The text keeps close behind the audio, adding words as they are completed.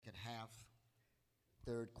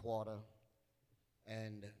third quarter,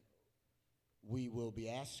 and we will be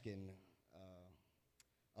asking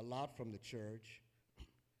a lot from the church.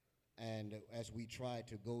 And as we try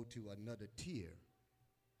to go to another tier,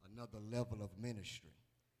 another level of ministry.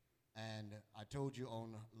 And I told you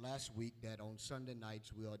on last week that on Sunday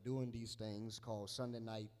nights we are doing these things called Sunday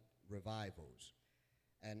night revivals.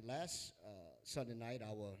 And last Sunday night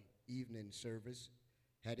our evening service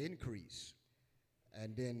had increased.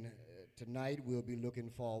 And then tonight we'll be looking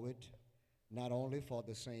forward not only for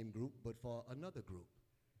the same group but for another group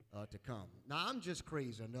to come. Now I'm just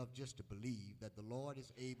crazy enough just to believe that the Lord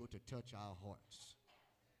is able to touch our hearts,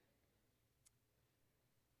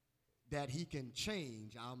 that he can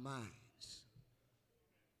change our minds.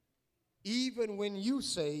 Even when you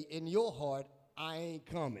say in your heart, I ain't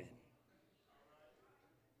coming.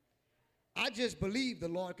 I just believe the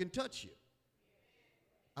Lord can touch you.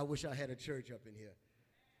 I wish I had a church up in here.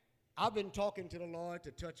 I've been talking to the Lord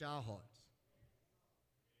to touch our hearts.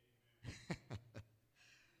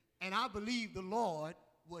 And I believe the Lord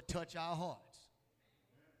will touch our hearts.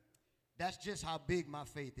 That's just how big my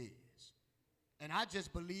faith is. And I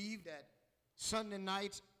just believe that Sunday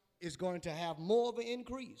nights is going to have more of an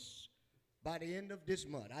increase by the end of this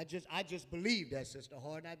month. I just believe that, Sister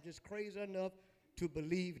Hart. I'm just crazy enough to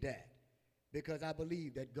believe that because I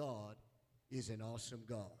believe that God is an awesome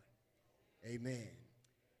God. Amen.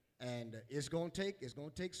 And it's going to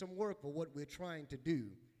take some work for what we're trying to do.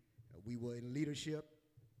 We were in leadership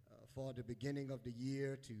for the beginning of the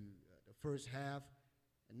year to the first half,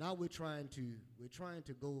 and now we're trying to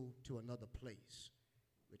go to another place.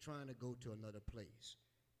 We're trying to go to another place.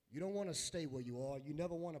 You don't want to stay where you are. You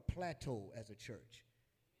never want to plateau as a church.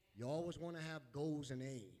 You always want to have goals and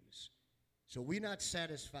aims. So we're not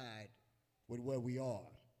satisfied with where we are.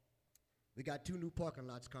 We got 2 new parking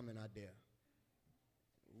lots coming out there.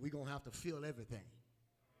 We're going to have to fill everything.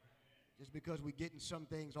 Just because we're getting some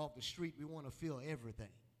things off the street, we want to fill everything.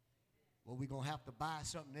 Well, we're going to have to buy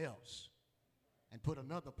something else and put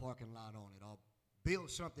another parking lot on it or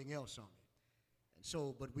build something else on it. And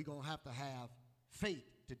so, but we're going to have faith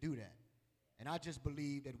to do that. And I just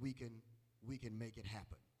believe that we can make it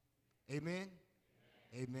happen. Amen?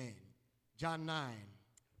 Amen. Amen. John 9,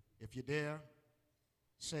 if you're there,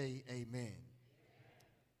 say amen. Amen.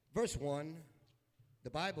 Verse 1,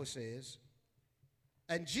 the Bible says,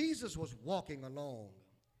 and Jesus was walking along,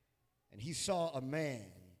 and he saw a man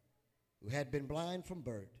who had been blind from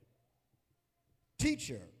birth.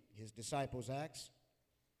 Teacher, his disciples asked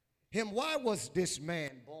him, why was this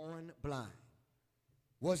man born blind?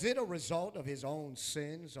 Was it a result of his own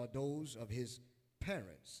sins or those of his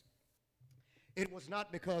parents? It was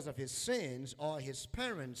not because of his sins or his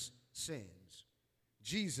parents' sins.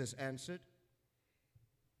 Jesus answered,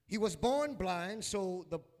 he was born blind so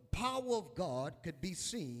the power of God could be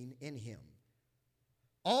seen in him.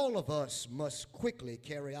 All of us must quickly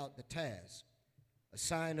carry out the task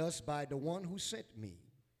assigned us by the one who sent me,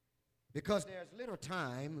 because there's little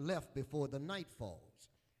time left before the night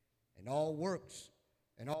falls, and all work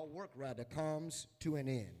comes to an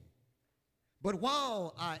end. But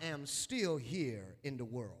while I am still here in the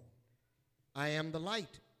world, I am the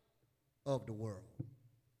light of the world.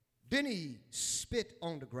 Then he spit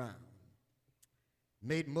on the ground,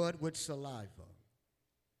 made mud with saliva,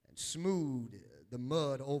 and smoothed the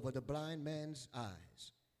mud over the blind man's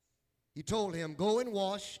eyes. He told him, go and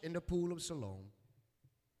wash in the pool of Siloam.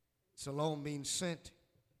 Siloam means sent.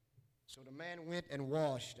 So the man went and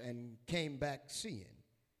washed and came back seeing.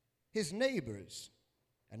 His neighbors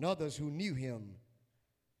and others who knew him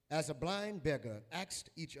as a blind beggar asked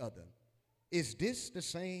each other, is this the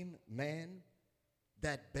same man,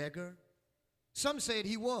 that beggar? Some said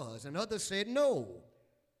he was, and others said no,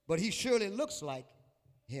 but he surely looks like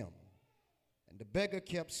him. And the beggar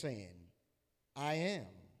kept saying, I am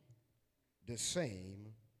the same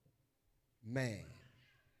man.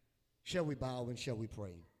 Shall we bow and shall we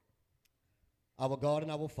pray? Our God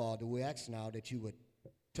and our Father, we ask now that you would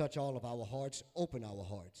touch all of our hearts, open our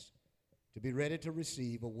hearts to be ready to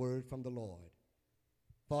receive a word from the Lord.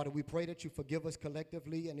 Father, we pray that you forgive us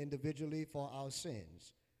collectively and individually for our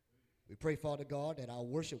sins. We pray, Father God, that our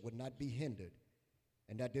worship would not be hindered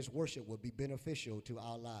and that this worship would be beneficial to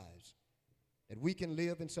our lives, that we can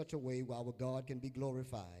live in such a way where our God can be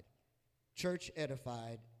glorified, church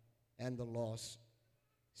edified, and the lost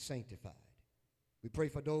sanctified. We pray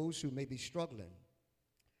for those who may be struggling,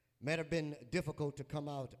 may have been difficult to come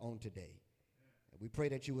out on today. And we pray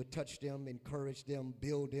that you would touch them, encourage them,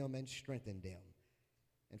 build them, and strengthen them.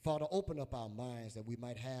 And Father, open up our minds that we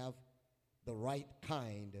might have the right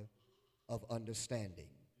kind of understanding.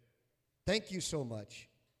 Thank you so much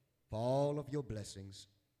for all of your blessings.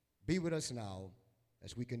 Be with us now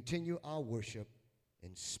as we continue our worship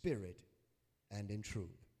in spirit and in truth.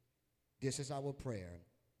 This is our prayer.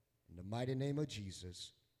 In the mighty name of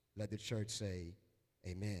Jesus, let the church say,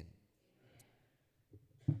 amen.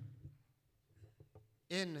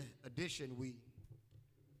 In addition, we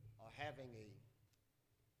are having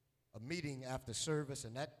a meeting after service,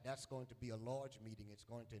 and that's going to be a large meeting. It's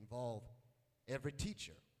going to involve every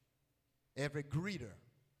teacher, every greeter,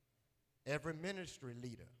 every ministry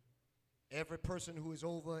leader, every person who is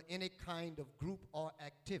over any kind of group or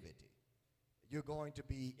activity. You're going to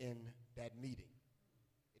be in that meeting.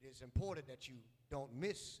 It is important that you don't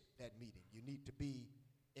miss that meeting. You need to be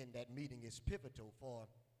in that meeting. It's pivotal for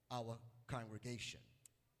our congregation.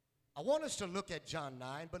 I want us to look at John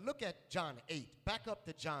 9, but look at John 8. Back up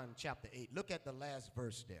to John chapter 8. Look at the last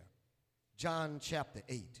verse there. John chapter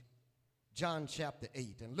 8. John chapter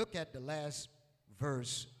 8. And look at the last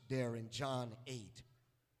verse there in John 8.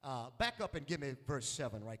 Back up and give me verse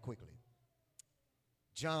 7 right quickly.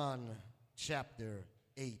 John chapter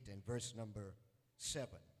 8 and verse number 7.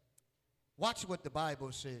 Watch what the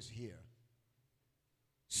Bible says here.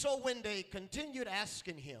 So when they continued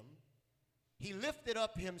asking him, he lifted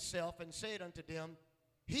up himself and said unto them,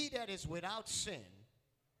 he that is without sin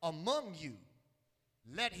among you,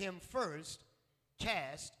 let him first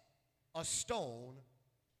cast a stone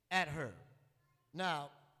at her.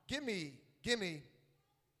 Now, give me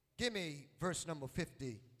verse number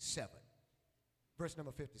 57. Verse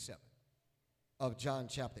number 57 of John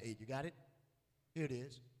chapter 8. You got it? Here it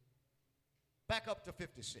is. Back up to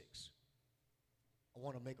 56. I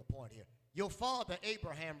want to make a point here. Your father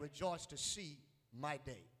Abraham rejoiced to see my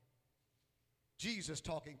day. Jesus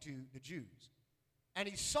talking to the Jews. And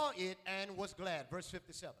he saw it and was glad. Verse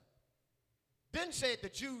 57. Then said the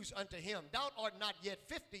Jews unto him, thou art not yet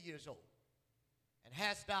 50 years old, and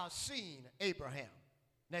hast thou seen Abraham?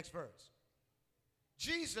 Next verse.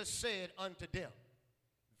 Jesus said unto them,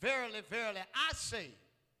 verily, verily, I say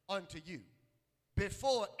unto you,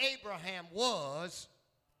 before Abraham was,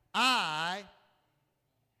 I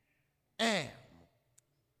am.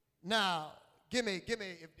 Now, give me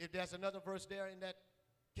if there's another verse there in that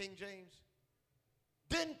King James.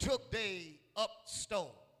 Then took they up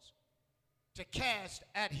stones to cast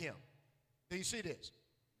at him. Do you see this?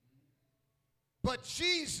 But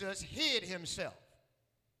Jesus hid himself.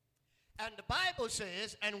 And the Bible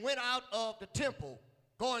says, and went out of the temple,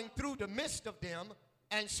 going through the midst of them,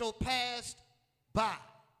 and so passed by.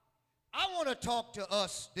 I want to talk to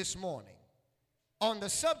us this morning on the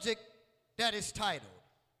subject that is titled,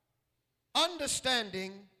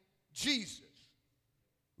 Understanding Jesus,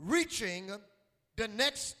 Reaching the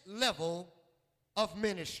Next Level of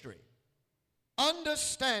Ministry.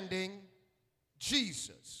 Understanding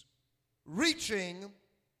Jesus, Reaching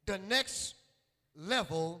the Next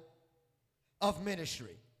Level of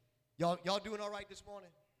Ministry. Y'all doing all right this morning?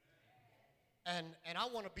 And I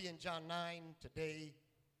want to be in John 9 today,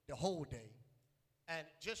 the whole day, and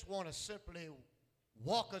just want to simply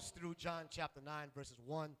walk us through John chapter 9, verses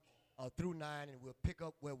 1 through 9, and we'll pick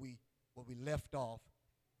up where we left off.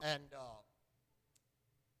 And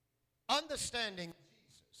understanding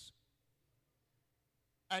Jesus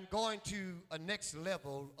and going to a next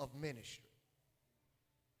level of ministry.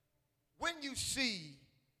 When you see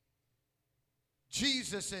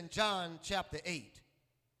Jesus in John chapter 8,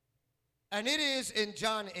 and it is in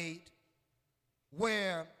John 8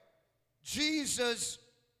 where Jesus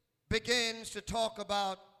begins to talk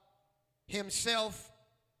about himself,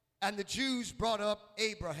 and the Jews brought up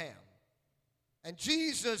Abraham. And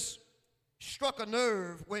Jesus struck a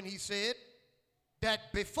nerve when he said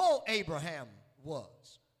that before Abraham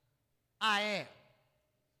was, I am.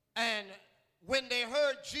 And when they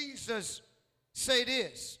heard Jesus say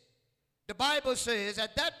this, the Bible says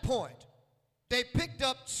at that point, they picked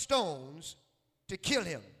up stones to kill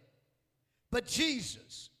him. But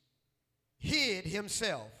Jesus hid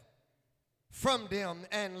himself from them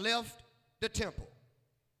and left the temple.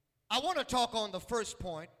 I want to talk on the first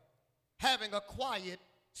point, having a quiet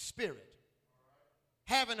spirit.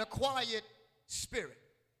 Having a quiet spirit.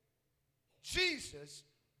 Jesus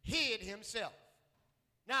hid himself.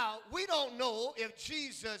 Now, we don't know if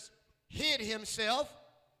Jesus hid himself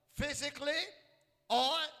physically,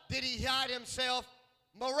 or did he hide himself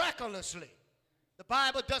miraculously? The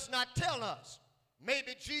Bible does not tell us.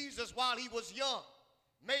 Maybe Jesus, while he was young,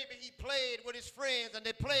 maybe he played with his friends and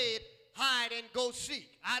they played hide and go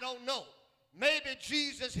seek. I don't know. Maybe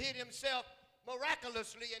Jesus hid himself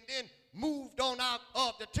miraculously and then moved on out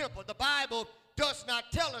of the temple. The Bible does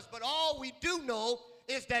not tell us, but all we do know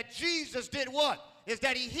is that Jesus did what? Is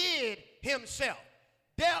that he hid himself.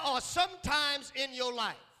 There are are some times in your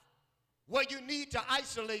life where you need to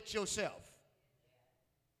isolate yourself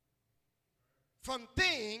from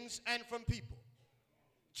things and from people.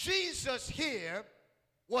 Jesus here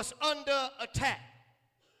was under attack.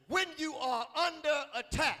 When you are under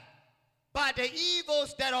attack by the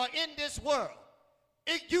evils that are in this world,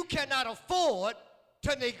 you cannot afford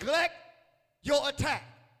to neglect your attack.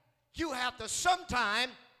 You have to sometime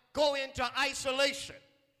go into isolation.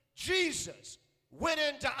 Jesus went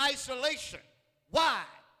into isolation. Why?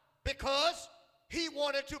 Because he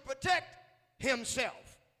wanted to protect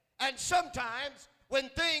himself. And sometimes when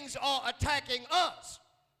things are attacking us,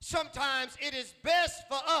 sometimes it is best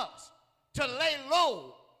for us to lay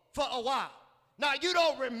low for a while. Now, you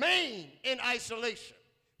don't remain in isolation.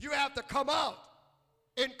 You have to come out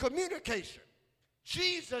in communication.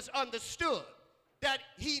 Jesus understood that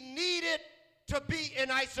he needed to be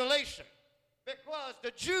in isolation because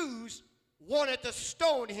the Jews wanted to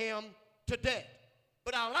stone him to death.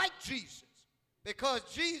 But I like Jesus because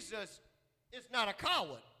Jesus is not a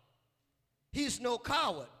coward. He's no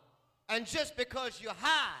coward. And just because you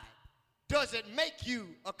hide doesn't make you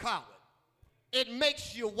a coward. It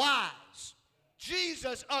makes you wise.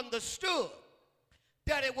 Jesus understood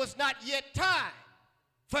that it was not yet time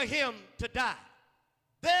for him to die.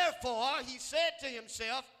 Therefore, he said to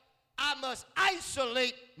himself, I must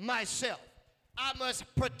isolate myself. I must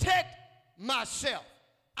protect myself.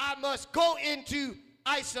 I must go into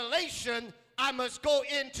isolation. I must go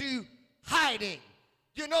into hiding.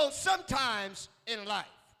 You know, sometimes in life,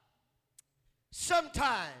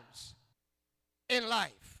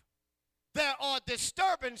 there are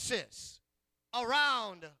disturbances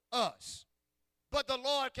around us, but the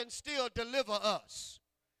Lord can still deliver us.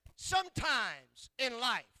 Sometimes in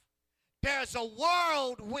life, there's a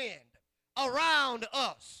whirlwind around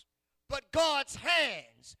us, but God's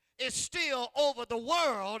hands is still over the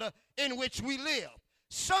world in which we live.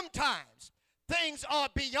 Sometimes things are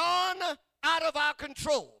beyond out of our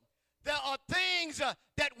control. There are things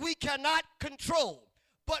that we cannot control,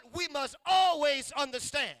 but we must always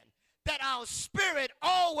understand that our spirit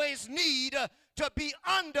always need to be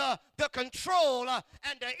under the control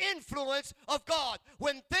and the influence of God.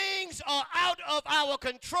 When things are out of our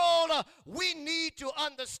control, we need to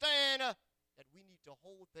understand that we need to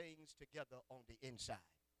hold things together on the inside.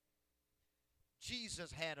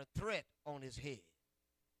 Jesus had a threat on his head,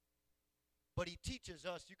 but he teaches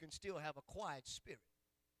us you can still have a quiet spirit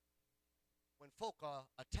when folk are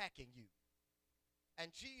attacking you.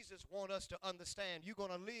 And Jesus wants us to understand you're going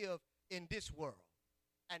to live in this world.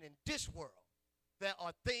 And in this world, there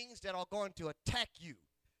are things that are going to attack you.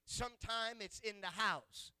 Sometimes it's in the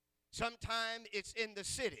house. Sometimes it's in the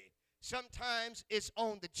city. Sometimes it's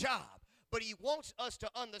on the job. But he wants us to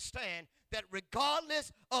understand that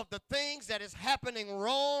regardless of the things that is happening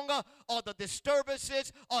wrong or the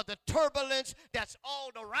disturbances or the turbulence that's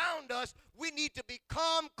all around us, we need to be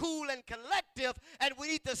calm, cool, and collective, and we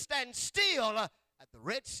need to stand still at the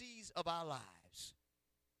Red Seas of our lives.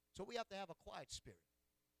 So we have to have a quiet spirit.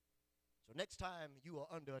 So next time you are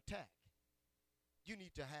under attack, you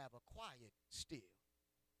need to have a quiet, still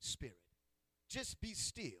spirit. Just be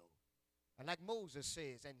still. And like Moses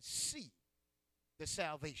says, and see the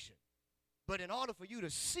salvation. But in order for you to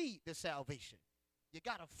see the salvation, you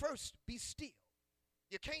got to first be still.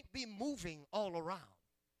 You can't be moving all around.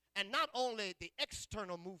 And not only the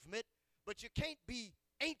external movement, but you can't be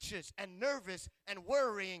anxious and nervous and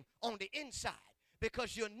worrying on the inside,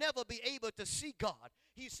 because you'll never be able to see God.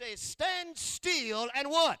 He says, stand still and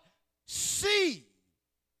what? See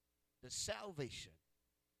the salvation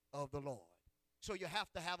of the Lord. So you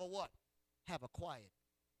have to have a what? Have a quiet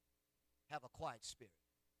spirit.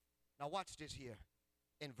 Now watch this here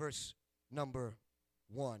in verse number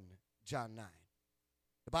 1, John 9.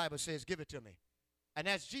 The Bible says, give it to me. And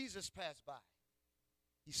as Jesus passed by,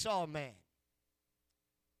 he saw a man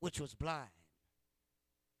which was blind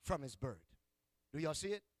from his birth. Do y'all see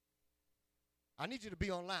it? I need you to be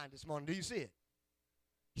online this morning. Do you see it?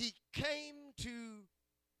 He came to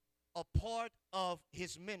a part of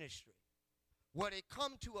his ministry where they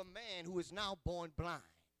come to a man who is now born blind.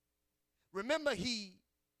 Remember, he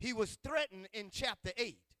was threatened in chapter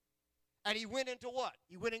 8. And he went into what?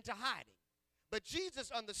 He went into hiding. But Jesus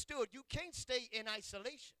understood you can't stay in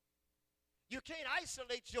isolation. You can't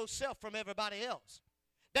isolate yourself from everybody else.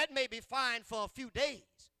 That may be fine for a few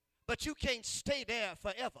days, but you can't stay there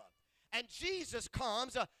forever. And Jesus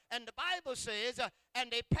comes, and the Bible says,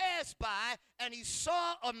 and they passed by, and he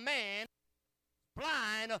saw a man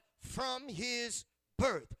blind from his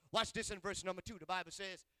birth. Watch this in verse number 2. The Bible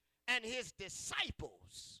says, and his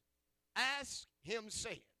disciples asked him,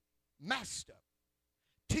 saying, Master,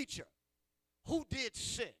 Teacher, who did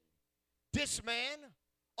sin, this man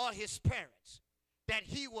or his parents, that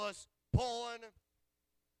he was born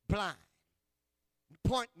blind?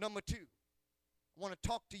 Point number 2, I want to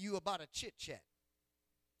talk to you about a chit chat.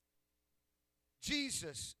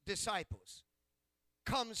 Jesus' disciples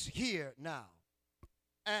comes here now,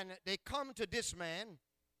 and they come to this man.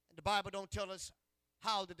 The Bible don't tell us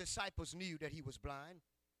how the disciples knew that he was blind,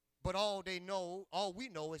 but all we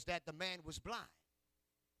know is that the man was blind.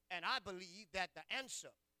 And I believe that the answer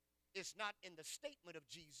is not in the statement of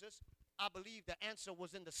Jesus. I believe the answer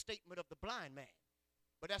was in the statement of the blind man.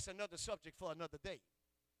 But that's another subject for another day.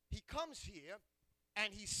 He comes here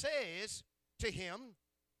and he says to him,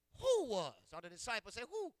 who was? Or the disciples say,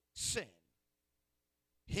 who sinned?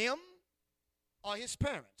 Him or his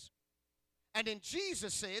parents? And then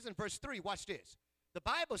Jesus says in verse 3, watch this. The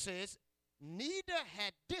Bible says, neither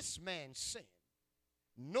had this man sinned,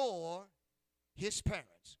 nor his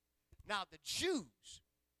parents. Now the Jews,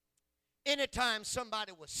 anytime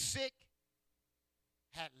somebody was sick,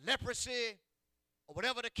 had leprosy, or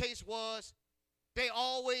whatever the case was, they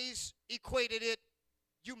always equated it,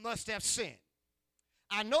 you must have sinned.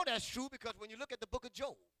 I know that's true because when you look at the book of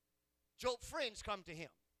Job, Job's friends come to him.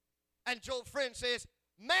 And Job's friend says,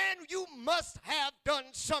 man, you must have done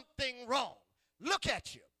something wrong. Look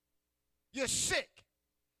at you. You're sick.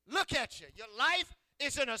 Look at you. Your life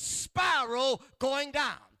is in a spiral going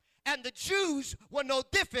down. And the Jews were no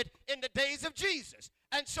different in the days of Jesus.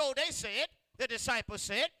 And so they said, the disciples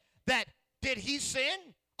said, that did he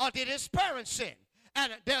sin or did his parents sin?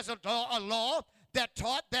 And there's a law that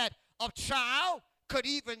taught that a child could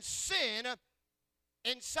even sin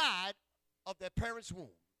inside of their parents' womb.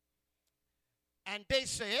 And they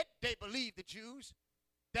said, they believed, the Jews,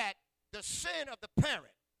 that the sin of the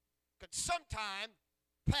parent could sometime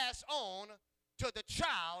pass on to the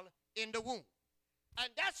child in the womb. And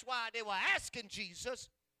that's why they were asking Jesus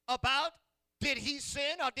about, did he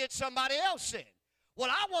sin or did somebody else sin? Well,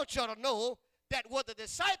 I want y'all to know that what the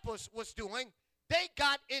disciples was doing, they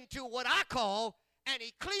got into what I call an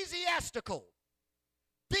ecclesiastical,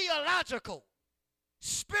 theological,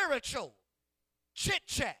 spiritual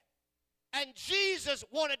chit-chat. And Jesus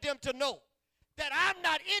wanted them to know that I'm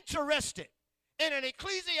not interested in an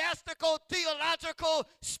ecclesiastical, theological,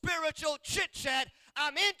 spiritual chit-chat.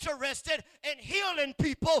 I'm interested in healing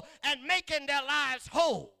people and making their lives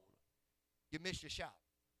whole. You missed your shout.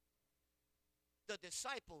 The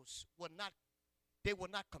disciples were not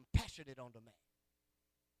compassionate on the man.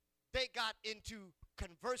 They got into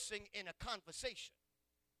conversing in a conversation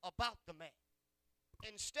about the man.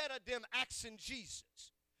 Instead of them asking Jesus,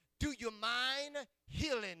 do you mind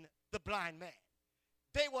healing the blind man?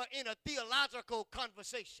 They were in a theological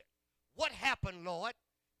conversation. What happened, Lord?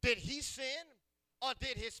 Did he sin or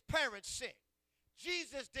did his parents sin?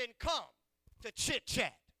 Jesus didn't come to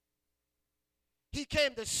chit-chat. He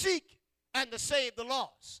came to seek and to save the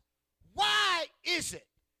lost. Why is it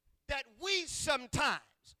that we sometimes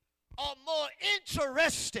are more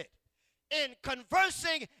interested in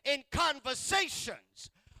conversing in conversations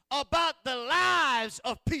about the lives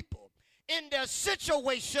of people in their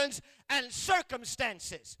situations and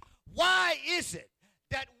circumstances? Why is it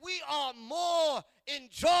that we are more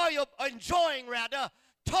enjoying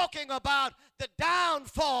talking about the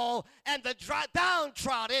downfall and the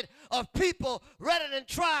downtrodden of people rather than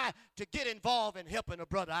try to get involved in helping a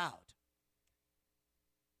brother out?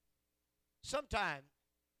 Sometimes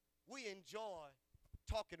we enjoy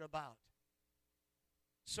talking about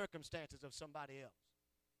circumstances of somebody else.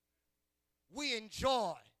 We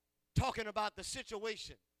enjoy talking about the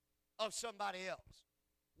situation of somebody else.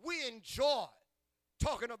 We enjoy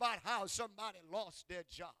talking about how somebody lost their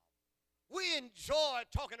job. We enjoy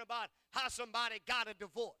talking about how somebody got a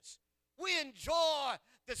divorce. We enjoy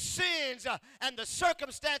the sins and the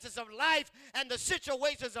circumstances of life and the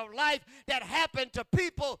situations of life that happen to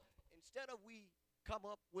people. Instead of we come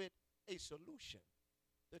up with a solution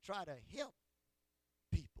to try to help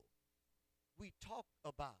people, we talk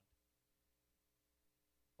about,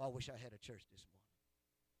 I wish I had a church this morning.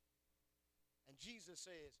 And Jesus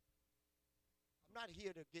says, I'm not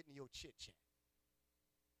here to get in your chit-chat.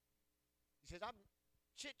 He says, I'm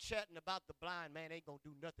chit-chatting about the blind man ain't going to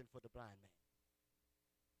do nothing for the blind man.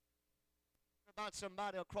 About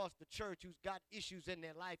somebody across the church who's got issues in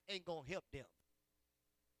their life ain't going to help them.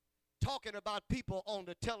 Talking about people on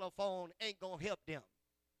the telephone ain't going to help them.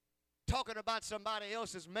 Talking about somebody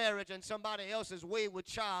else's marriage and somebody else's wayward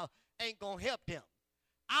child ain't going to help them.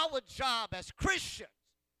 Our job as Christians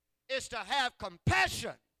is to have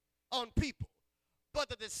compassion on people. But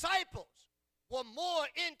the disciples were more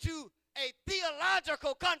into a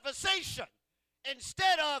theological conversation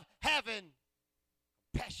instead of having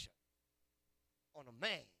compassion on a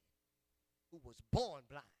man who was born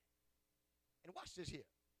blind. And watch this here.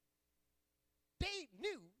 They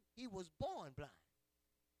knew he was born blind.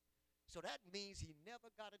 So that means he never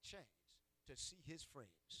got a chance to see his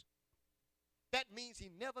friends. That means he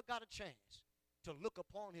never got a chance to look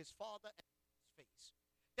upon his father and his face.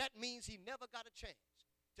 That means he never got a chance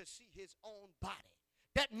to see his own body.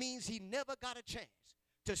 That means he never got a chance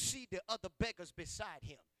to see the other beggars beside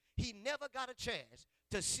him. He never got a chance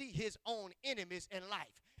to see his own enemies in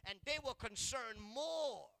life. And they were concerned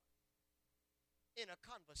more in a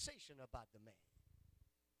conversation about the man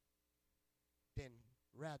than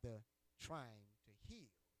rather trying to heal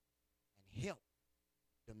and help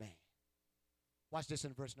the man. Watch this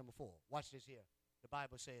in verse number 4. Watch this here. The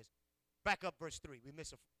Bible says, back up verse 3. We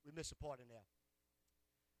miss a part in there.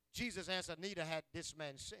 Jesus answered, neither had this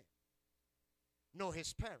man sinned, nor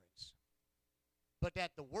his parents, but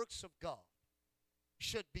that the works of God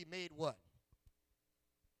should be made what?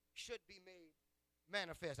 Should be made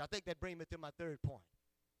manifest. I think that brings me to my third point.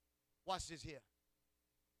 Watch this here.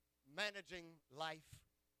 Managing life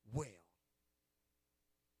well.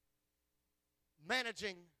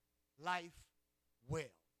 Managing life well.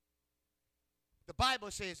 The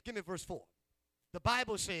Bible says, give me verse 4. The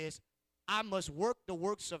Bible says, I must work the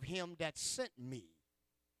works of him that sent me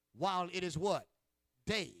while it is what?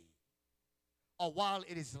 Day. Or while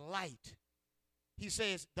it is light. He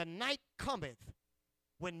says, the night cometh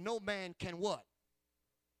when no man can what?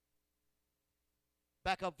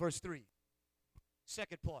 Back up verse 3.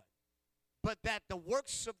 Second part. But that the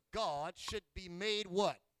works of God should be made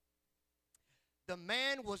what? The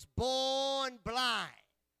man was born blind.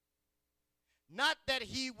 Not that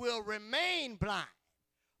he will remain blind,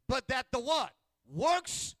 but that the what?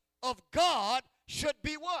 Works of God should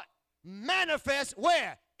be what? Manifest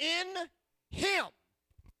where? In him.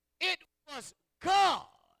 It was God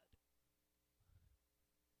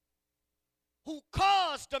who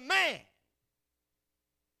caused the man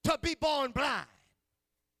to be born blind.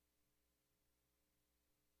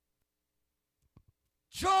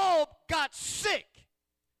 Job got sick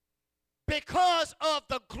because of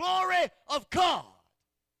the glory of God.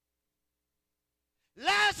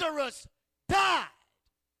 Lazarus died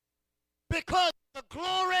because of the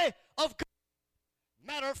glory of God.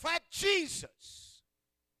 Matter of fact, Jesus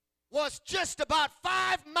was just about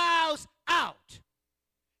 5 miles out.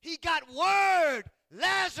 He got word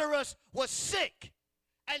Lazarus was sick.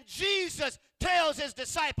 And Jesus tells his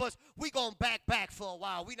disciples, we're going to back for a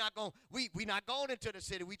while. We're not going into the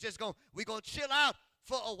city. We're going to chill out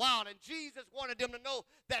for a while. And Jesus wanted them to know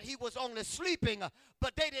that he was only sleeping,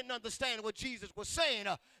 but they didn't understand what Jesus was saying.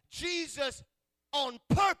 Jesus on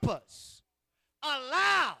purpose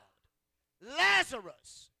allowed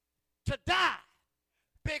Lazarus to die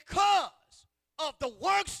because of the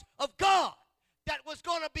works of God that was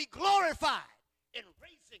going to be glorified in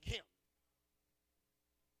raising him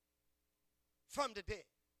from the dead.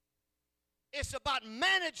 It's about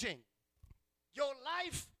managing your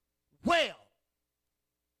life well.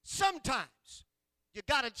 Sometimes you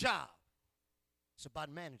got a job. It's about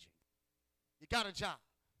managing. You got a job.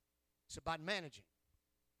 It's about managing.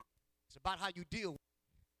 It's about how you deal with it.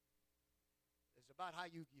 It's about how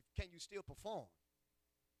can you still perform.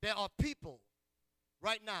 There are people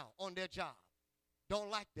right now on their job don't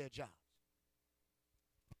like their jobs.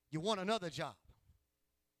 You want another job.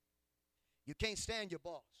 You can't stand your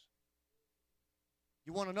boss.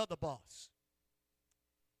 You want another boss.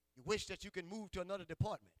 You wish that you can move to another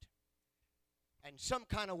department. And some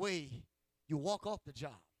kind of way, you walk off the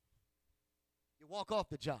job. You walk off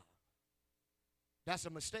the job. That's a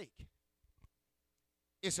mistake.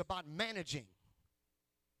 It's about managing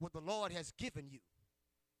what the Lord has given you.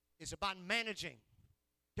 It's about managing.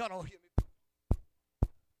 Y'all don't hear me.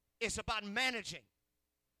 It's about managing.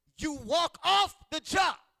 You walk off the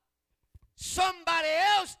job. Somebody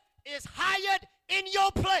else is hired in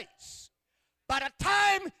your place. By the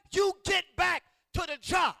time you get back to the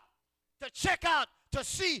job to check out to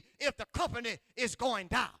see if the company is going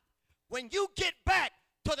down, when you get back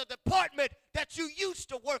to the department that you used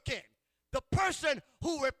to work in, the person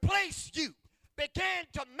who replaced you began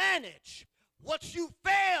to manage what you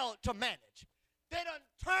failed to manage. They done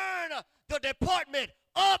turn the department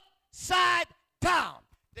upside down.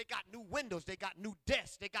 They got new windows, they got new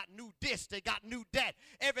desks, they got new this, they got new that.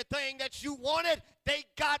 Everything that you wanted, they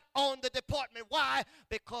got on the department. Why?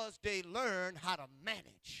 Because they learned how to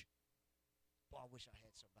manage. Boy, I wish I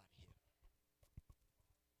had somebody here.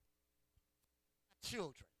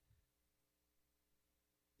 Children.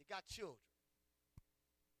 You got children.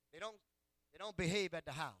 They don't behave at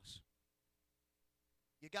the house.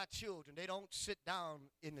 You got children, they don't sit down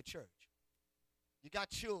in the church. You got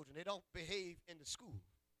children, they don't behave in the school.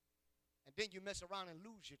 And then you mess around and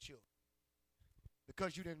lose your children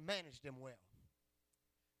because you didn't manage them well.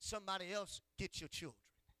 Somebody else gets your children.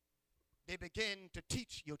 They begin to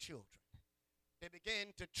teach your children. They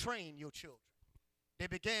begin to train your children. They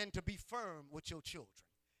begin to be firm with your children.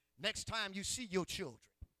 Next time you see your children,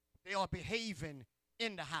 they are behaving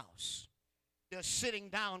in the house. They're sitting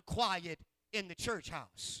down quiet in the church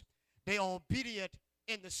house. They are obedient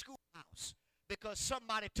in the schoolhouse because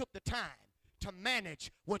somebody took the time to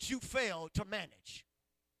manage what you failed to manage.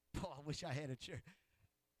 Oh, I wish I had a church.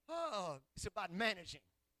 Oh, it's about managing.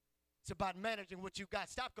 It's about managing what you got.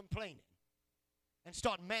 Stop complaining and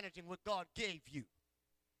start managing what God gave you.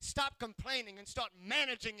 Stop complaining and start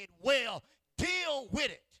managing it well. Deal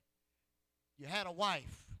with it. You had a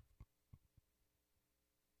wife.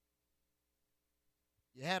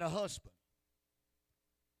 You had a husband,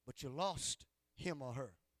 but you lost him or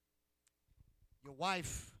her. Your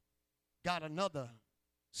wife got another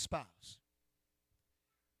spouse.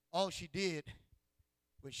 All she did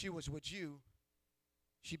when she was with you,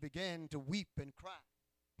 she began to weep and cry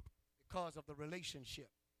because of the relationship,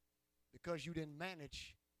 because you didn't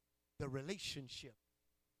manage the relationship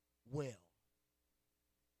well.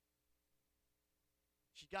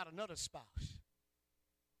 She got another spouse.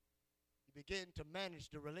 You begin to manage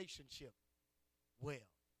the relationship well.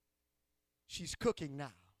 She's cooking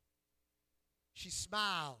now. She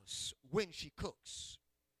smiles when she cooks.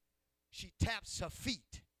 She taps her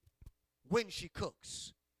feet when she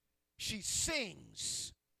cooks. She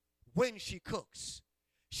sings when she cooks.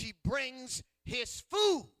 She brings his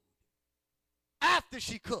food after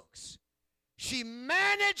she cooks. He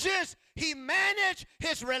managed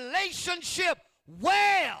his relationship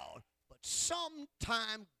well. But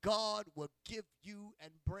sometime God will give you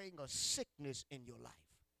and bring a sickness in your life.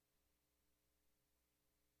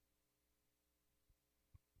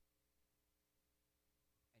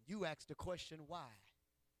 And you ask the question, why?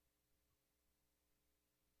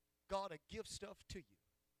 God will give stuff to you,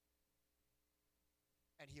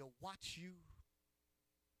 and he'll watch you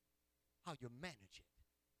how you manage it.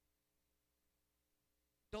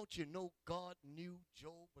 Don't you know God knew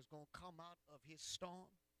Job was going to come out of his storm?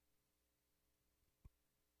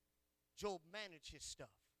 Job managed his stuff.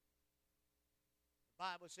 The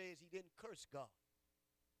Bible says he didn't curse God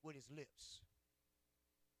with his lips.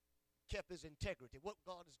 Kept his integrity. What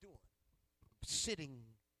God is doing, I'm sitting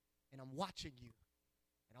and I'm watching you,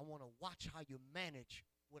 and I want to watch how you manage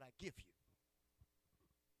what I give you.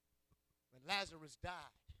 When Lazarus died,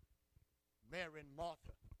 Mary and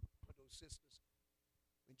Martha were those sisters.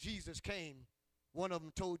 When Jesus came, one of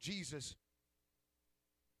them told Jesus,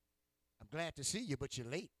 I'm glad to see you, but you're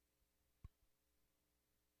late.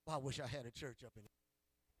 Well, I wish I had a church up in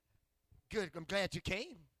here. Good, I'm glad you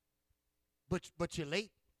came, but you're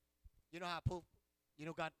late. You know how Pope,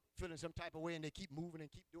 got feeling some type of way and they keep moving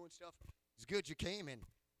and keep doing stuff. It's good you came and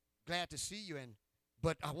glad to see you,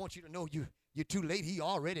 but I want you to know you're too late. He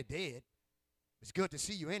already dead. It's good to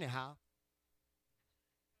see you anyhow.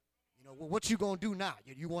 Well, what you going to do now?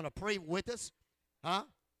 You want to pray with us? Huh?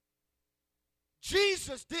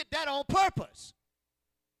 Jesus did that on purpose.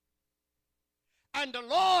 And the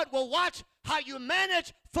Lord will watch how you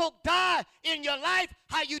manage folk die in your life,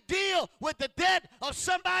 how you deal with the death of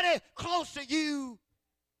somebody close to you.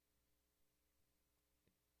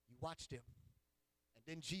 You watched him. And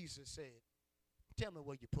then Jesus said, tell me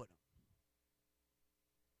where you put him.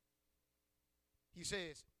 He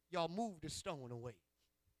says, y'all move the stone away.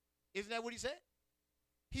 Isn't that what he said?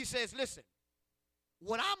 He says, listen,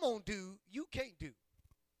 what I'm going to do, you can't do.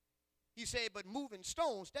 He said, but moving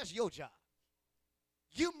stones, that's your job.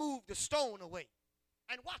 You move the stone away.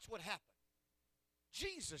 And watch what happened.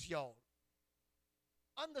 Jesus, y'all,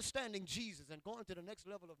 understanding Jesus and going to the next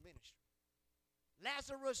level of ministry.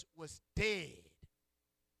 Lazarus was dead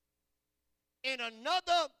in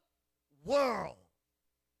another world.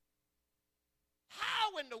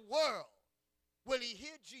 How in the world will he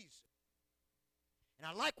hear Jesus? And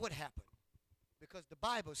I like what happened, because the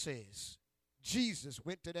Bible says Jesus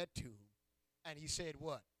went to that tomb and he said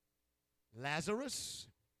what? Lazarus,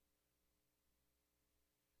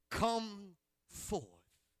 come forth.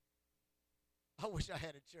 I wish I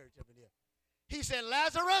had a church up in here. He said,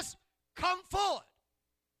 Lazarus, come forth.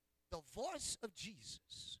 The voice of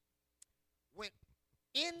Jesus went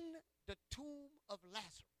in the tomb of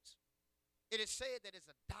Lazarus. It is said that it's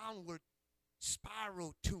a downward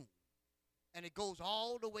spiral tomb, and it goes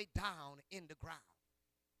all the way down in the ground.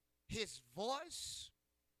 His voice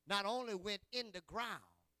not only went in the ground,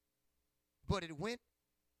 but it went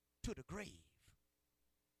to the grave.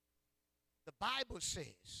 Bible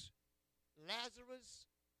says Lazarus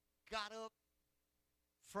got up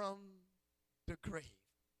from the grave.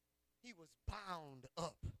 He was bound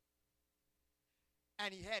up.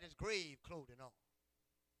 And he had his grave clothing on.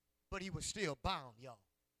 But he was still bound, y'all.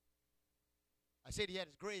 I said he had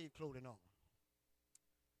his grave clothing on.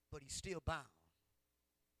 But he's still bound.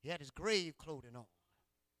 He had his grave clothing on.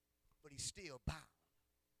 But he's still bound.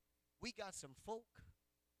 We got some folk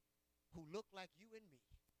who look like you and me,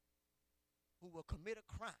 who will commit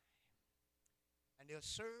a crime, and they'll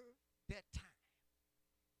serve their time.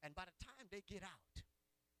 And by the time they get out,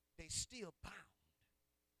 they still bound.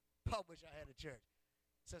 I wish I had a church.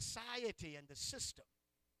 Society and the system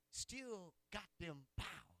still got them bound.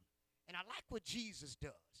 And I like what Jesus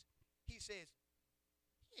does. He says,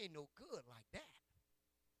 he ain't no good like that.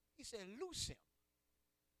 He said, loose him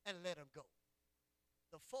and let him go.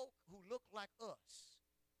 The folk who look like us,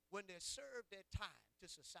 when they serve their time to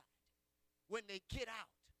society, when they get out,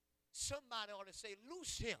 somebody ought to say,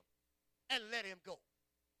 loose him and let him go.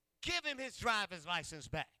 Give him his driver's license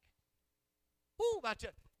back. Who about you?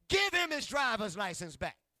 Give him his driver's license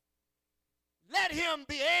back. Let him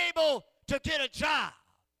be able to get a job.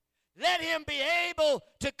 Let him be able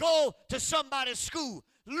to go to somebody's school.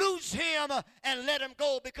 Loose him and let him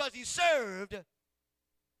go because he served.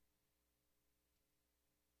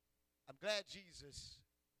 I'm glad Jesus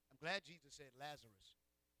said Lazarus.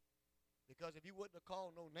 Because if he wouldn't have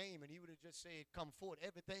called no name and he would have just said, come forth,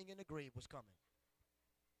 everything in the grave was coming.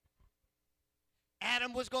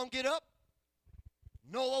 Adam was going to get up.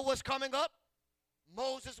 Noah was coming up.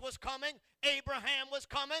 Moses was coming. Abraham was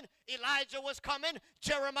coming. Elijah was coming.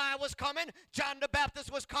 Jeremiah was coming. John the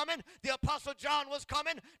Baptist was coming. The Apostle John was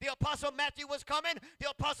coming. The Apostle Matthew was coming. The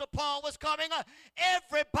Apostle Paul was coming.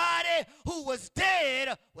 Everybody who was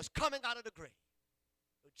dead was coming out of the grave.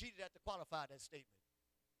 So Jesus had to qualify that statement.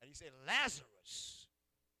 And he said, Lazarus,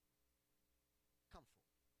 come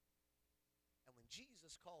forth. And when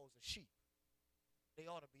Jesus calls a sheep, they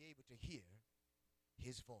ought to be able to hear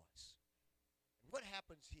his voice. And what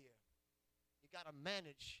happens here, you got to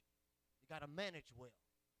manage well.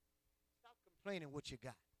 Stop complaining what you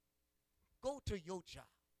got. Go to your job.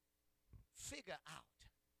 Figure out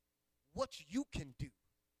what you can do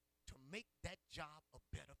to make that job a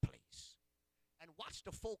better place. And watch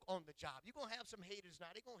the folk on the job. You're going to have some haters now.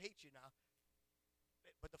 They're going to hate you now.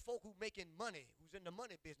 But the folk who making money, who's in the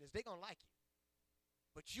money business, they're going to like you.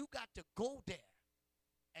 But you got to go there.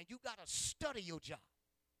 And you got to study your job.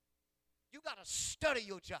 You got to study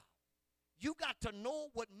your job. You got to know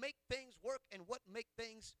what make things work and what make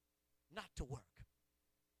things not to work.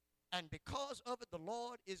 And because of it, the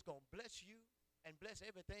Lord is going to bless you and bless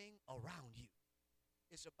everything around you.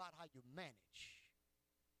 It's about how you manage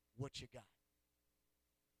what you got.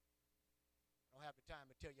 I don't have the time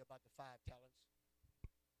to tell you about the 5 talents,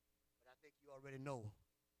 but I think you already know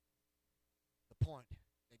the point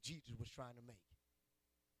that Jesus was trying to make.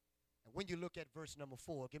 And when you look at verse number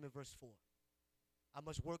 4, give me verse 4. I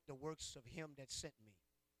must work the works of him that sent me.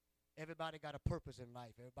 Everybody got a purpose in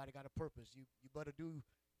life. Everybody got a purpose. You better do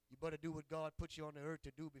what God put you on the earth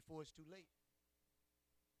to do before it's too late.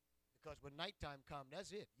 Because when nighttime comes,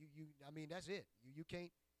 that's it. That's it.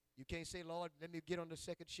 You can't say, Lord, let me get on the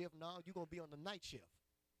second shift now. You're going to be on the night shift.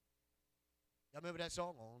 Y'all remember that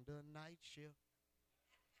song? On the night shift.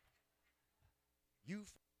 You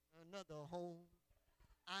find another home.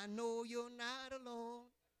 I know you're not alone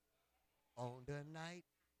on the night.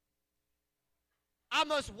 I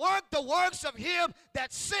must work the works of him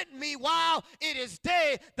that sent me while it is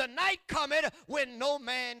day. The night cometh when no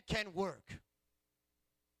man can work.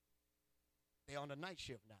 They're on the night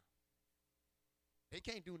shift now. They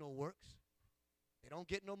can't do no works. They don't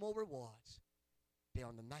get no more rewards. They're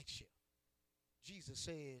on the night shift. Jesus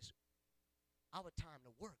says, our time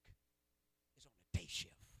to work is on the day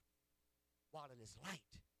shift. While it is light,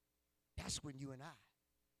 that's when you and I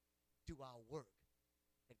do our work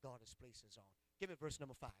that God has placed us on. Give me verse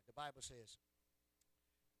number 5. The Bible says,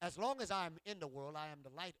 as long as I am in the world, I am the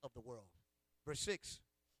light of the world. Verse 6.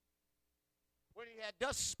 When he had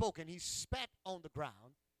thus spoken, he spat on the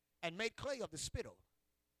ground and made clay of the spittle.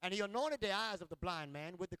 And he anointed the eyes of the blind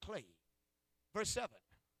man with the clay. Verse 7.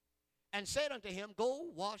 And said unto him, go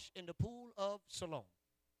wash in the pool of Siloam,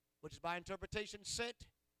 which is by interpretation sent.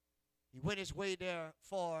 He went his way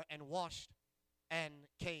therefore and washed and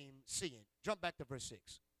came seeing. Jump back to verse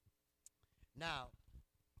 6. Now,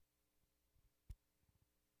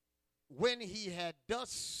 when he had thus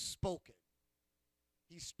spoken,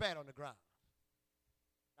 he spat on the ground.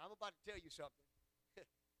 Now, I'm about to tell you something.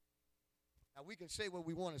 Now, we can say what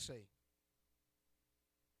we want to say.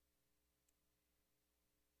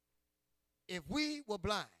 if we were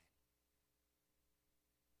blind,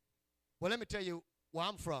 well, let me tell you where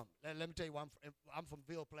I'm from. Let me tell you where I'm from. I'm from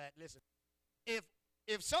Ville Platte. Listen, if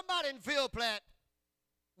somebody in Ville Platte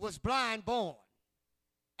was blind born,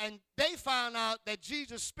 and they found out that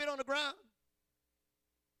Jesus spit on the ground,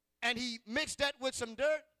 and he mixed that with some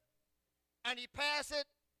dirt, and he passed it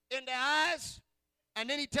in their eyes, and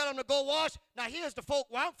then he tell them to go wash. Now, here's the folk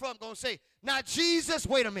where I'm from going to say, now, Jesus,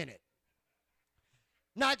 wait a minute.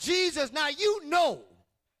 Now, Jesus, now you know,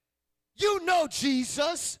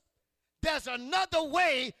 Jesus, there's another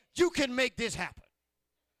way you can make this happen.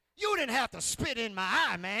 You didn't have to spit in my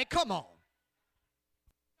eye, man. Come on.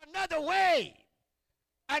 Another way.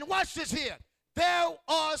 And watch this here. There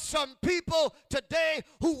are some people today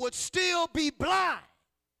who would still be blind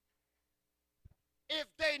if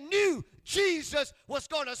they knew Jesus was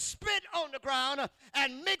going to spit on the ground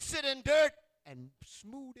and mix it in dirt and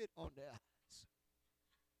smooth it on their eyes.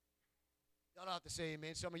 Y'all don't have to say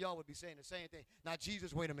amen. Some of y'all would be saying the same thing. Now,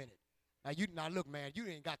 Jesus, wait a minute. Now look, man, you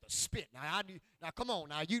ain't got to spit. Now come on.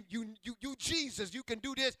 Now you Jesus, you can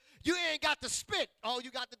do this. You ain't got to spit. All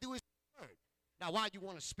you got to do is word. Now why you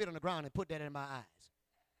want to spit on the ground and put that in my eyes?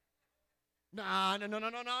 No.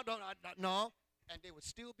 And they would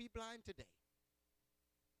still be blind today.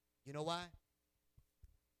 You know why?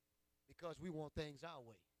 Because we want things our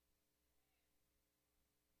way.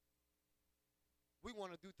 We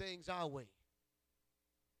want to do things our way.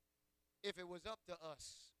 If it was up to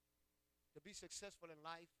us to be successful in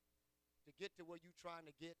life, to get to where you're trying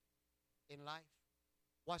to get in life,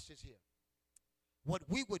 watch this here. What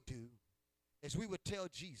we would do is we would tell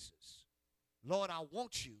Jesus, Lord, I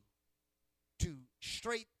want you to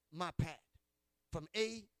straighten my path from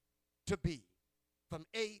A to B, from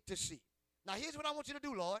A to C. Now, here's what I want you to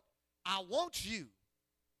do, Lord. I want you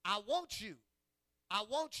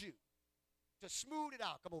to smooth it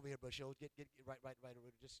out. Come over here, Brusho. Get right.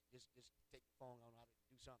 Just take the phone on how to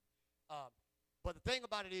do something. But the thing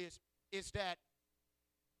about it is that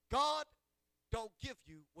God don't give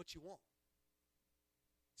you what you want.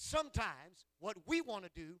 Sometimes what we want to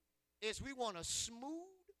do is we want a smooth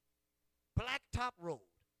blacktop road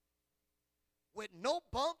with no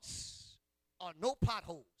bumps or no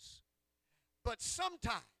potholes. But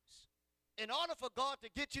sometimes, in order for God to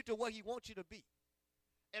get you to where he wants you to be,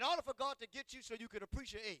 in order for God to get you so you can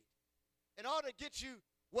appreciate, in order to get you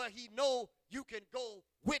where he know you can go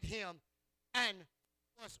with him and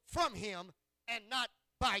from him and not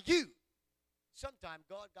by you, sometimes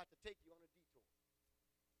God got to take you on a detour.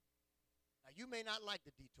 Now, you may not like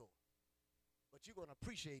the detour, but you're going to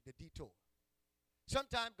appreciate the detour.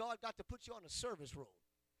 Sometimes God got to put you on a service road.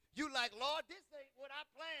 You like, Lord, this ain't what I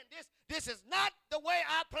planned. This is not the way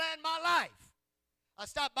I planned my life. I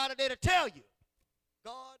stopped by today to tell you,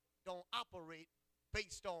 God don't operate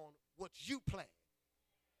based on what you plan.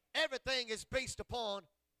 Everything is based upon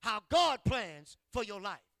how God plans for your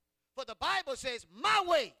life. For the Bible says, my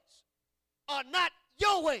ways are not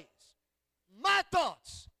your ways. My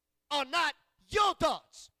thoughts are not your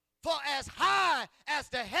thoughts. For as high as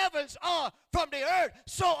the heavens are from the earth,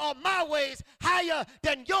 so are my ways higher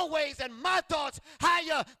than your ways, and my thoughts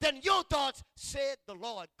higher than your thoughts, said the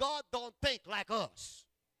Lord. God don't think like us.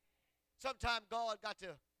 Sometimes God got to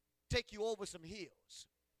take you over some hills.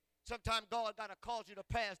 Sometimes God got to cause you to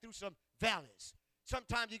pass through some valleys.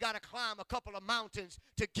 Sometimes you got to climb a couple of mountains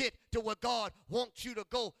to get to where God wants you to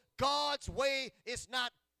go. God's way is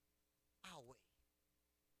not our way.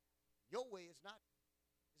 Your way is not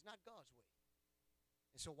God's way.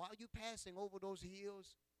 And so while you're passing over those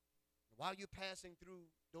hills, while you're passing through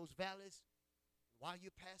those valleys, while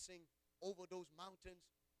you're passing over those mountains,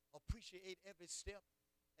 appreciate every step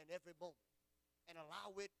and every moment, and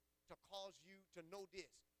allow it to cause you to know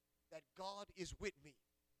this, that God is with me,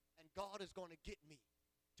 and God is going to get me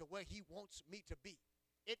to where he wants me to be.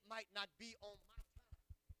 It might not be on my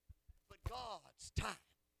time, but God's time.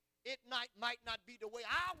 It might not be the way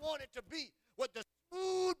I want it to be, with the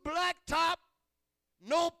smooth black top,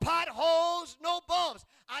 no potholes, no bumps.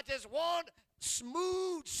 I just want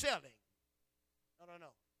smooth sailing.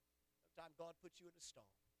 No. Sometimes God puts you in a storm.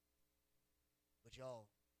 But y'all,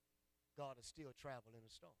 God is still traveling in a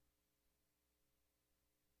storm.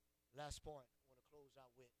 Last point I want to close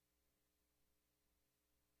out with.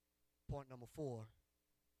 Point number 4.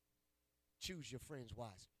 Choose your friends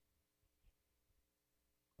wisely.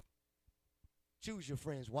 Choose your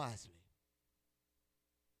friends wisely.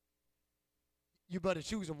 You better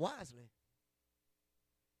choose them wisely.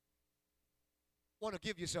 I want to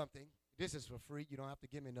give you something. This is for free. You don't have to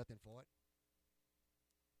give me nothing for it.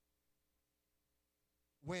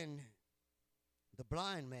 When the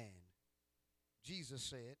blind man, Jesus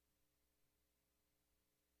said,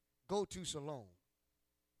 go to Siloam.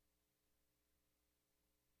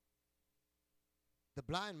 The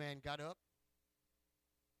blind man got up,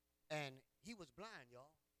 and he was blind,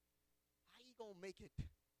 y'all. How you going to make it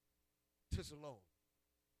to Siloam?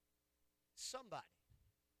 Somebody,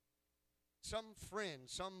 some friend,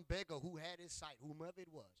 some beggar who had his sight, whomever it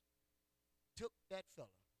was, took that fella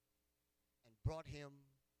and brought him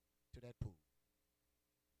to that pool.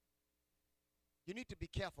 You need to be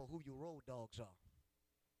careful who your road dogs are.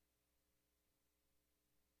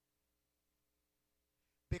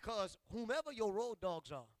 Because whomever your road dogs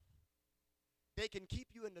are, they can keep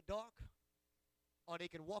you in the dark or they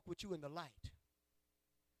can walk with you in the light.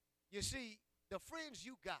 You see, the friends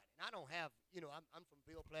you got, and I don't have, I'm from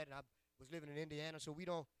Bill Platt and I was living in Indiana, so we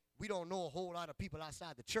don't know a whole lot of people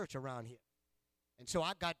outside the church around here. And so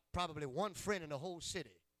I got probably one friend in the whole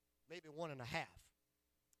city, maybe one and a half.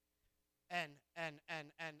 And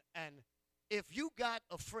if you got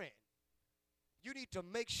a friend, you need to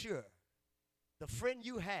make sure the friend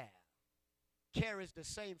you have carries the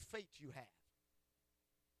same faith you have.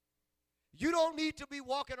 You don't need to be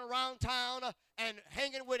walking around town and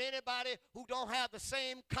hanging with anybody who don't have the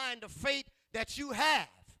same kind of faith that you have.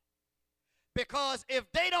 Because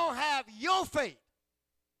if they don't have your faith,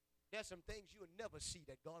 there's some things you'll never see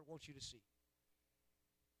that God wants you to see.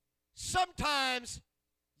 Sometimes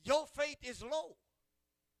your faith is low.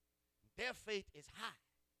 Their faith is high.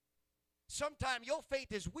 Sometimes your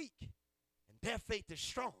faith is weak and their faith is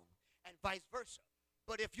strong, and vice versa.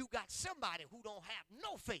 But if you got somebody who don't have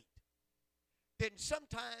no faith, then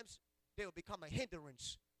sometimes they'll become a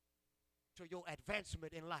hindrance to your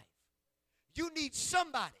advancement in life. You need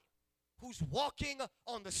somebody who's walking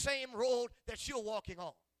on the same road that you're walking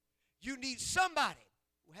on. You need somebody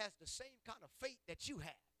who has the same kind of faith that you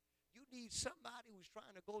have. You need somebody who's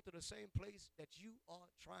trying to go to the same place that you are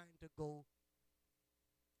trying to go.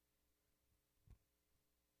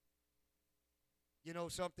 You know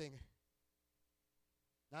something?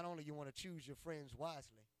 Not only you want to choose your friends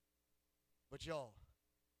wisely, but y'all,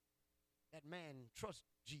 that man trusts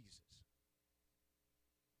Jesus.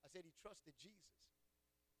 I said he trusted Jesus.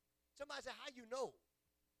 Somebody said, how you know?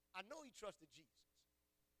 I know he trusted Jesus.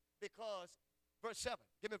 Because, verse 7,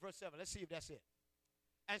 give me verse 7. Let's see if that's it.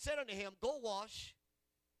 And said unto him, go wash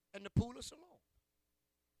in the pool of Siloam.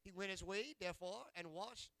 He went his way, therefore, and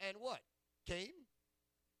washed, and what? Came.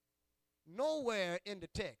 Nowhere in the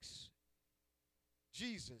text,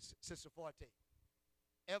 Jesus, Sister Forte,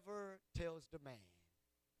 ever tells the man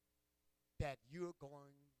that you're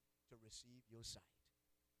going to receive your sight.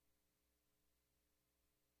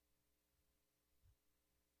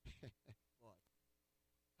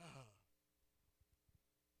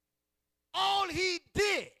 All he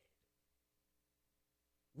did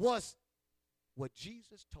was what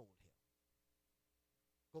Jesus told him.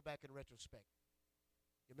 Go back in retrospect.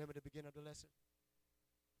 You remember the beginning of the lesson?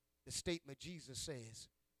 The statement Jesus says,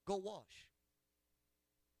 go wash.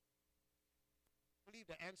 I believe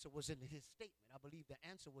the answer was in his statement. I believe the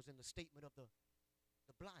answer was in the statement of the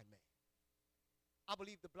blind man. I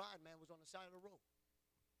believe the blind man was on the side of the road.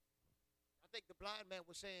 I think the blind man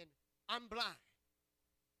was saying, I'm blind.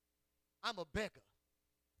 I'm a beggar.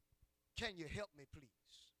 Can you help me, please?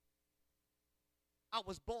 I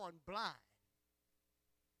was born blind.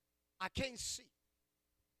 I can't see.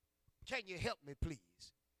 Can you help me,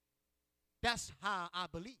 please? That's how I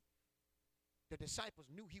believe. The disciples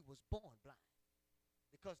knew he was born blind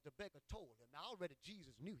because the beggar told him. Now, already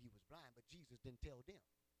Jesus knew he was blind, but Jesus didn't tell them.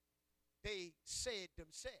 They said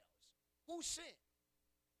themselves, who sinned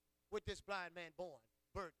with this blind man born,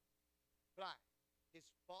 burdened, blind?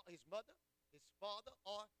 His mother, his father,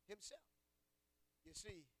 or himself? You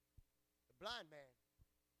see, the blind man,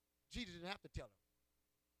 Jesus didn't have to tell him,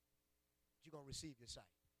 you're going to receive your sight.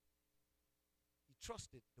 He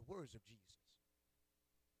trusted the words of Jesus.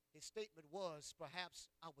 His statement was, perhaps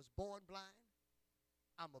I was born blind,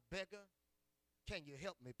 I'm a beggar, can you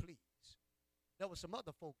help me, please? There were some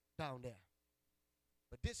other folk down there.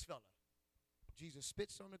 But this fella, Jesus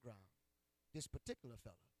spits on the ground, this particular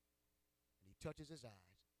fella, and he touches his eyes.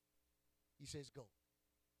 He says, go.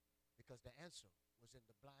 Because the answer was in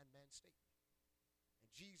the blind man's statement. And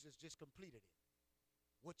Jesus just completed it.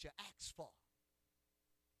 What you asked for,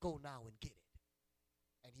 go now and get it.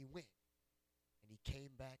 And he went. And he came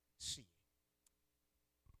back seeing.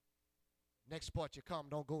 Next part you come,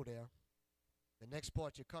 don't go there. The next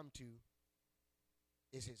part you come to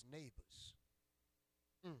is his neighbors.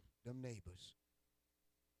 Them neighbors.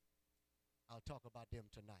 I'll talk about them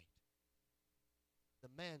tonight. The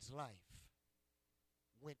man's life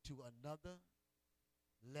went to another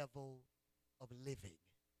level of living.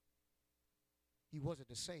 He wasn't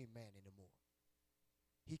the same man anymore.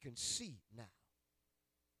 He can see now.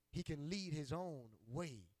 He can lead his own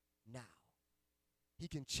way now. He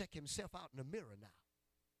can check himself out in the mirror now.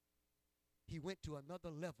 He went to another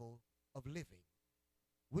level of living.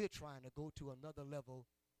 We're trying to go to another level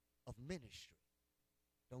of ministry.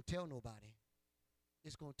 Don't tell nobody.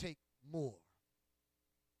 It's going to take more.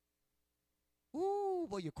 Ooh,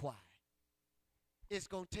 boy, you're quiet. It's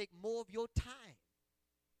going to take more of your time.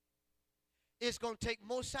 It's going to take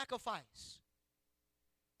more sacrifice.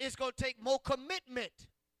 It's going to take more commitment.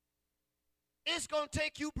 It's going to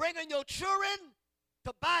take you bringing your children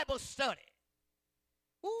to Bible study.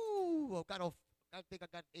 Ooh, I think I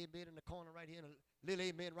got amen in the corner right here, and a little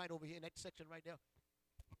amen right over here in that section right there.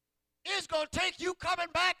 It's going to take you coming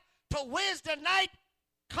back to Wednesday night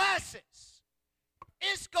classes.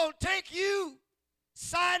 It's going to take you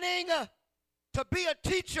signing to be a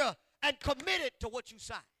teacher and committed to what you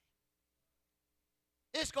sign.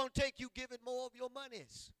 It's going to take you giving more of your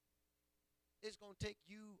monies. It's going to take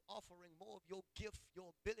you offering more of your gift,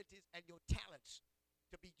 your abilities, and your talents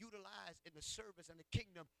to be utilized in the service and the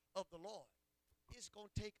kingdom of the Lord. It's going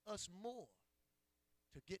to take us more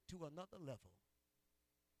to get to another level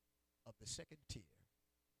of the second tier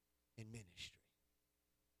in ministry.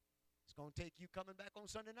 It's going to take you coming back on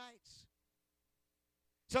Sunday nights.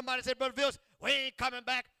 Somebody said, Brother Vills, we ain't coming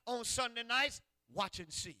back on Sunday nights. Watch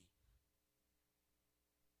and see.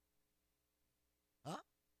 Huh?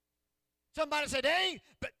 Somebody said, hey,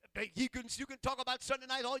 but you can talk about Sunday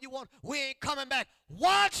night all you want. We ain't coming back.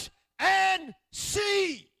 Watch and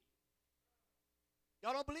see.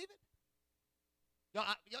 Y'all don't believe it? Y'all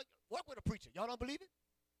work with a preacher. Y'all don't believe it?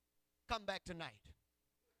 Come back tonight.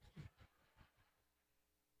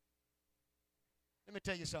 Let me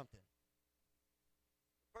tell you something.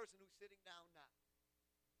 The person who's sitting down now,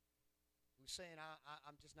 who's saying,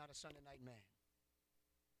 I'm just not a Sunday night man.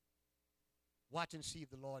 Watch and see if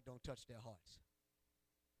the Lord don't touch their hearts.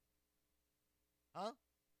 Huh?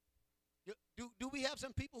 Do we have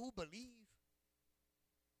some people who believe?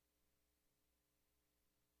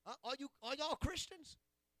 Are y'all Christians?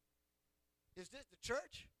 Is this the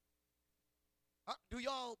church? Do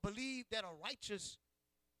y'all believe that a righteous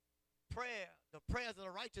prayer, the prayers of the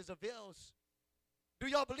righteous avails? Do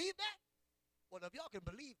y'all believe that? Well, if y'all can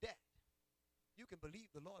believe that, you can believe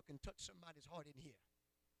the Lord can touch somebody's heart in here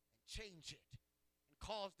and change it and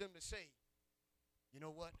cause them to say, you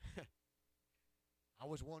know what? I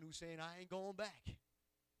was one who's saying I ain't going back.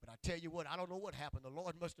 But I tell you what, I don't know what happened. The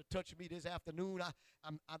Lord must have touched me this afternoon.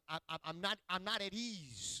 I'm not at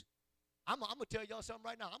ease. I'm gonna tell y'all something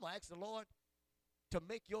right now. I'm gonna ask the Lord to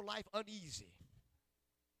make your life uneasy.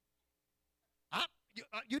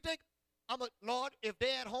 You think Lord, if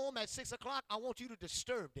they're at home at 6 o'clock, I want you to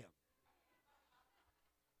disturb them.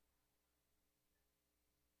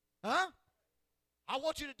 Huh? I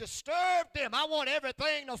want you to disturb them. I want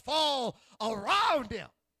everything to fall around them.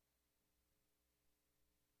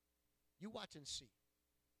 You watch and see.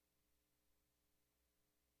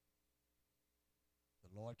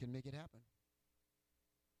 The Lord can make it happen.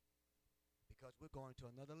 Because we're going to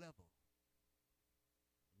another level.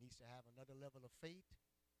 It needs to have another level of faith,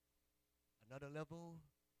 another level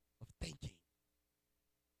of thinking.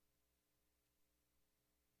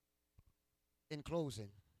 In closing,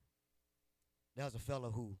 there's a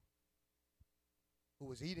fellow who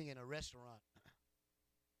was eating in a restaurant.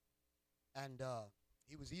 And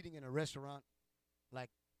he was eating in a restaurant like,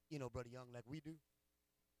 Brother Young, like we do.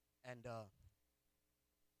 And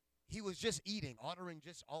he was just eating, ordering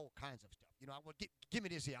just all kinds of stuff. I want, give me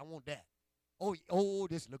this here. I want that. Oh,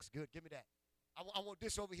 this looks good. Give me that. I want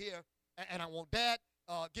this over here, and I want that.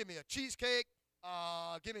 Give me a cheesecake.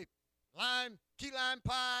 Give me key lime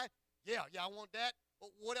pie. Yeah, I want that.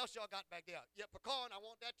 What else y'all got back there? Yeah, pecan, I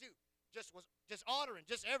want that too. Just ordering,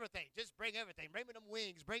 just everything. Just bring everything. Bring me them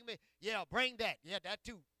wings. Bring that. Yeah, that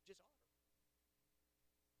too. Just order.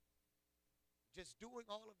 Just doing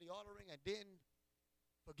all of the ordering and then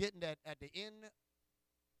forgetting that at the end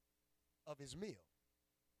of his meal,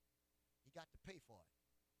 he got to pay for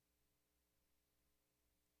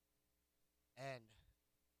it. And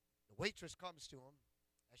the waitress comes to him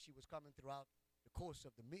as she was coming throughout the course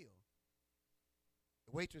of the meal.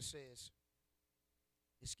 The waitress says,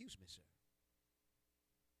 "Excuse me, sir.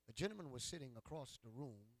 A gentleman was sitting across the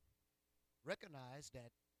room, recognized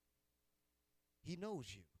that he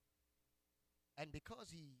knows you. And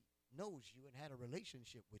because he knows you and had a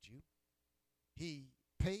relationship with you, he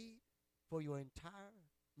paid for your entire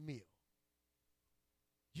meal.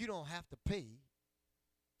 You don't have to pay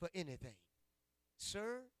for anything.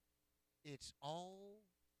 Sir, it's all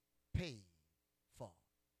paid for."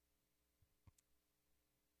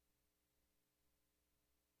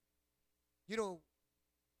 You know,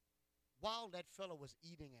 while that fellow was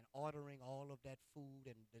eating and ordering all of that food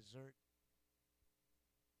and dessert,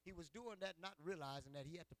 he was doing that not realizing that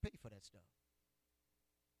he had to pay for that stuff.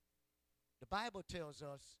 The Bible tells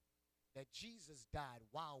us that Jesus died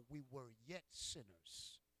while we were yet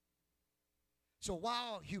sinners. So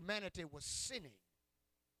while humanity was sinning,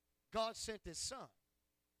 God sent his son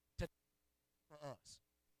to for us.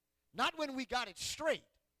 Not when we got it straight,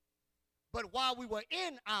 but while we were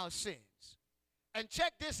in our sins. And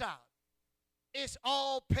check this out. It's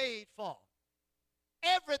all paid for.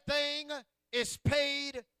 Everything is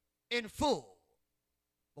paid in full.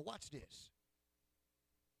 But watch this.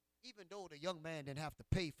 Even though the young man didn't have to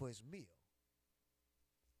pay for his meal,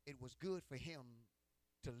 it was good for him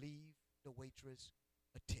to leave the waitress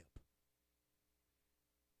a tip.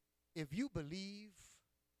 If you believe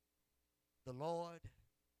the Lord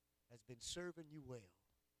has been serving you well,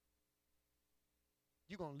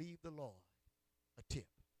 you're going to leave the Lord a tip.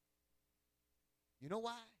 You know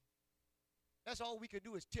why? That's all we can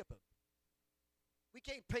do is tip him. We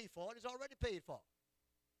can't pay for it. It's already paid for.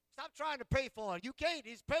 Stop trying to pay for it. You can't.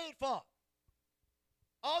 It's paid for.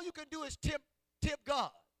 All you can do is tip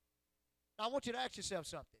God. Now, I want you to ask yourself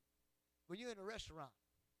something. When you're in a restaurant,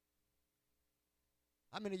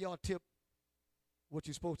 how many of y'all tip what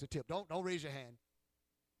you're supposed to tip? Don't raise your hand.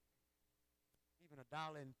 Even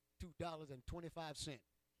 $1 and $2.25.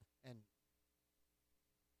 And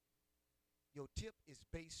your tip is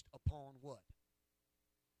based upon what?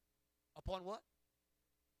 Upon what?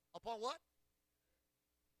 Upon what?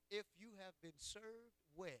 If you have been served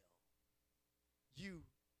well, you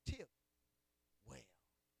tip well.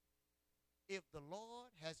 If the Lord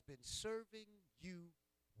has been serving you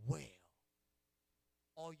well,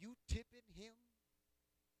 are you tipping him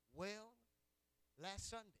well? Last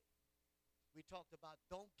Sunday, we talked about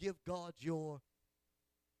don't give God your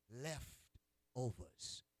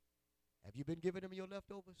leftovers. Have you been giving him your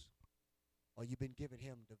leftovers? Or you been giving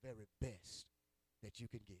him the very best that you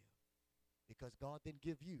can give? Because God didn't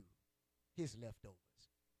give you his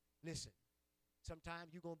leftovers. Listen,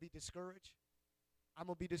 sometimes you're going to be discouraged. I'm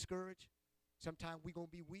going to be discouraged. Sometimes we're going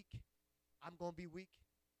to be weak. I'm going to be weak.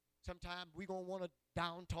 Sometimes we're going to want to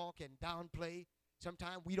down talk and downplay.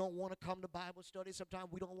 Sometimes we don't want to come to Bible study. Sometimes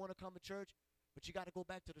we don't want to come to church. But you got to go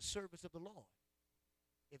back to the service of the Lord.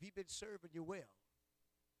 If he's been serving you well,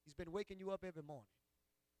 he's been waking you up every morning.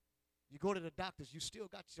 You go to the doctors, you still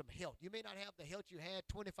got some health. You may not have the health you had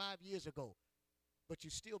 25 years ago, but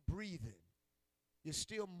you're still breathing. You're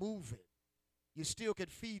still moving. You still can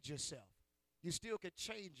feed yourself. You still can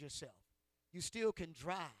change yourself. You still can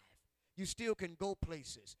drive. You still can go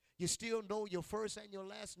places. You still know your first and your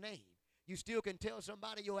last name. You still can tell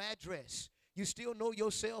somebody your address. You still know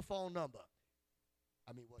your cell phone number.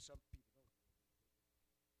 I mean, what some people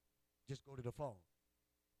don't. Just go to the phone.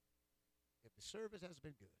 If the service has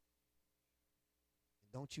been good,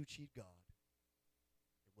 don't you cheat God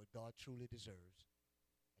in what God truly deserves.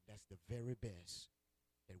 And that's the very best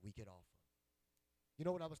that we can offer. You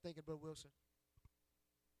know what I was thinking, Brother Wilson?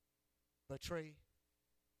 But Trey,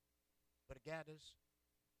 but Gathers,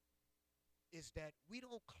 is that we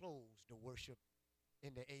don't close the worship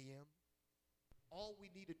in the AM. All we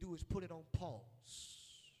need to do is put it on pause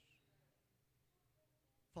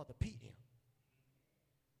for the PM.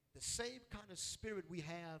 The same kind of spirit we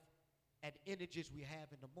have and energies we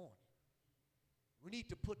have in the morning. We need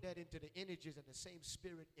to put that into the energies and the same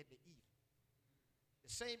spirit in the evening.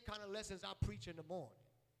 The same kind of lessons I preach in the morning,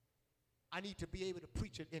 I need to be able to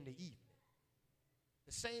preach it in the evening.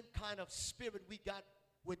 The same kind of spirit we got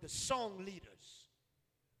with the song leaders,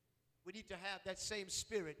 we need to have that same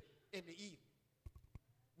spirit in the evening.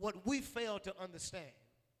 What we fail to understand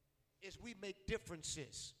is we make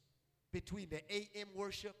differences between the AM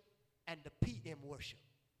worship and the PM worship.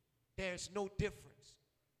 There's no difference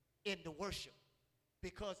in the worship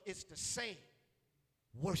because it's the same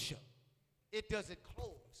worship. It doesn't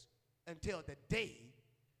close until the day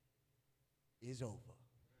is over.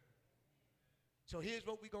 So here's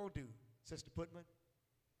what we're going to do, Sister Putman.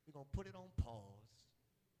 We're going to put it on pause.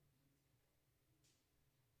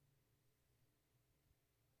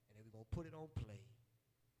 And then we're going to put it on play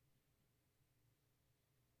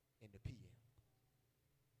in the PM.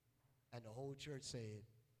 And the whole church said,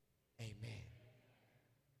 amen.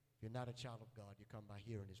 If you're not a child of God, you come by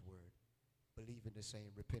hearing his word, believing the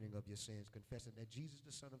same, repenting of your sins, confessing that Jesus,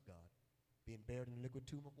 the Son of God, being buried in the liquid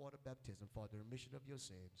tomb of water baptism for the remission of your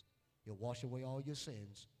sins, he'll wash away all your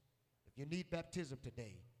sins. If you need baptism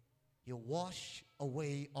today, he'll wash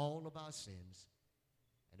away all of our sins.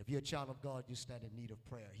 And if you're a child of God, you stand in need of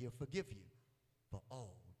prayer. He'll forgive you for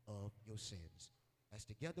all of your sins. As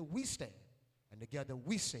together we stand And together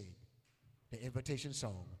we sing the invitation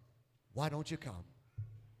song. Why don't you come?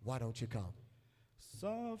 Why don't you come?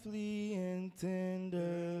 Softly and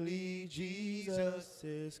tenderly, Jesus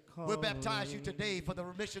is calling. We'll baptize you today for the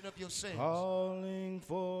remission of your sins. Calling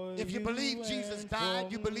for If you believe Jesus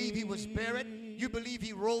died, you believe he was buried, you believe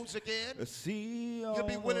he rose again, you'll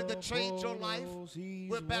be willing to change your life.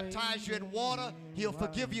 We'll baptize you in water. He'll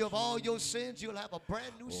forgive you of all your sins. You'll have a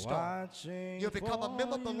brand new start. You'll become a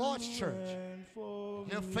member of the Lord's church.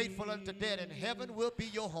 You're faithful unto death, and heaven will be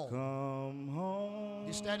your home.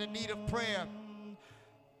 You stand in need of prayer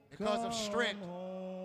because of strength.